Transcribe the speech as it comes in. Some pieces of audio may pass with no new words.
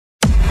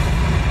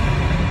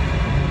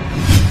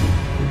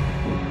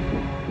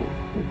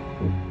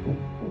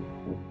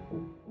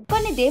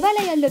కొన్ని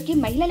దేవాలయాల్లోకి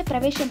మహిళల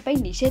ప్రవేశంపై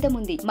నిషేధం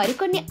ఉంది.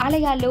 మరికొన్ని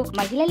ఆలయాల్లో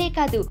మహిళలే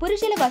కాదు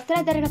పురుషుల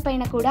వస్త్రాధరణ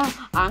పైన కూడా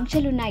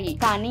ఆంక్షలున్నాయి.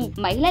 కానీ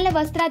మహిళల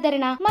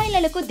వస్త్రాధరణ,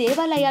 మహిళలకు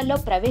దేవాలయాల్లో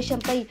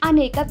ప్రవేశంపై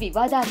అనేక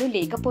వివాదాలు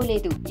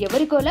లేకపోలేదు.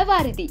 ఎవరికోల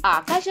వారిది.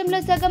 ఆకాశంలో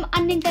సగం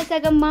అన్నింట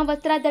సగం మా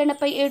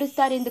వస్త్రాధరణపై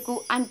ఏడుస్తారెందుకు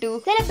అంటూ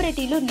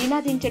సెలబ్రిటీలు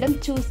నినాదించడం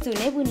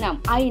చూస్తూనే ఉన్నాం.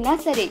 అయినా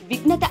సరే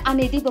విఘ్నత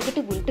అనేది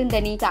ఒకటి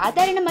ఉంటుందని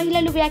సాధారణ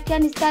మహిళలు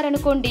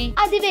వ్యాఖ్యానిస్తారనుకోండి,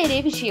 అది వేరే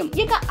విషయం.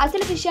 ఇక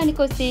అసలు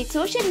విషయానికొస్తే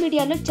సోషల్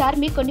మీడియాలో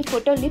చార్మి కొన్ని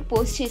ఫోటోల్ని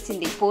పోస్ట్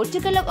చేసింది.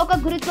 పోర్చుగల్ లో ఒక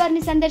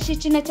గురుద్వార్ని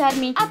సందర్శించిన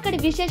చార్మి అక్కడి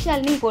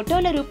విశేషాల్ని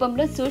ఫోటోల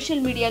రూపంలో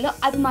సోషల్ మీడియాలో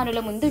అభిమానుల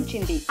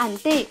ముందుంచింది.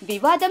 అంతే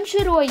వివాదం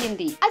షురు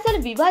అయ్యింది. అసలు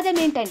వివాదం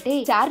ఏంటంటే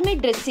చార్మి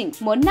డ్రెస్సింగ్.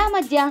 మొన్న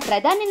మధ్య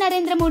ప్రధాని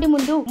నరేంద్ర మోడీ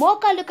ముందు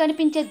మోకాళ్లు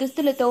కనిపించే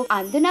దుస్తులతో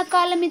అందున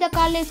కాళ్ళ మీద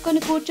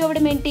కాళ్ళేసుకొని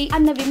కూర్చోవడం ఏంటి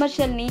అన్న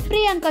విమర్శల్ని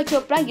ప్రియాంక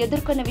చోప్రా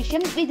ఎదుర్కొన్న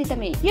విషయం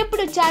విదితమే.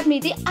 ఇప్పుడు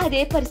చార్మిది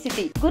అదే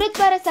పరిస్థితి.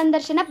 గురుద్వార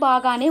సందర్శన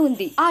బాగానే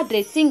ఉంది, ఆ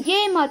డ్రెస్సింగ్ ఏ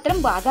మాత్రం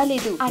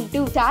బాగాలేదు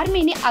అంటూ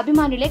చార్మిని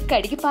అభిమానులే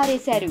కడిగి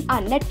పారేశారు.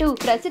 అన్నట్టు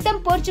ప్రస్తుతం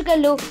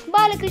పోర్చుగల్ లో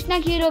బాలకృష్ణ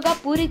హీరోగా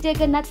పూరి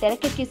జగన్నాథ్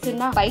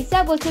తెరకెక్కిస్తున్న పైసా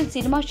వసూల్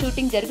సినిమా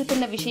షూటింగ్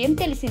జరుగుతున్న విషయం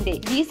తెలిసిందే.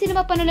 ఈ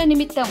సినిమా పనుల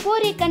నిమిత్తం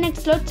పూరి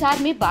కనెక్ట్స్ లో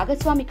చార్మి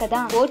భాగస్వామి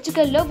కదా.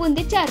 పోర్చుగల్ లో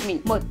ఉంది చార్మి.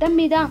 మొత్తం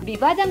మీద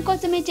వివాదం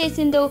కోసమే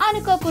చేసిందో,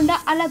 అనుకోకుండా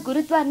అలా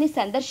గురుద్వార్ని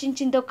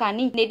సందర్శించిందో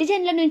కానీ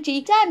నెటిజన్ల నుంచి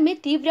చార్మి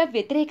తీవ్ర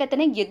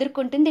వ్యతిరేకతను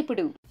ఎదుర్కొంటుంది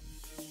ఇప్పుడు.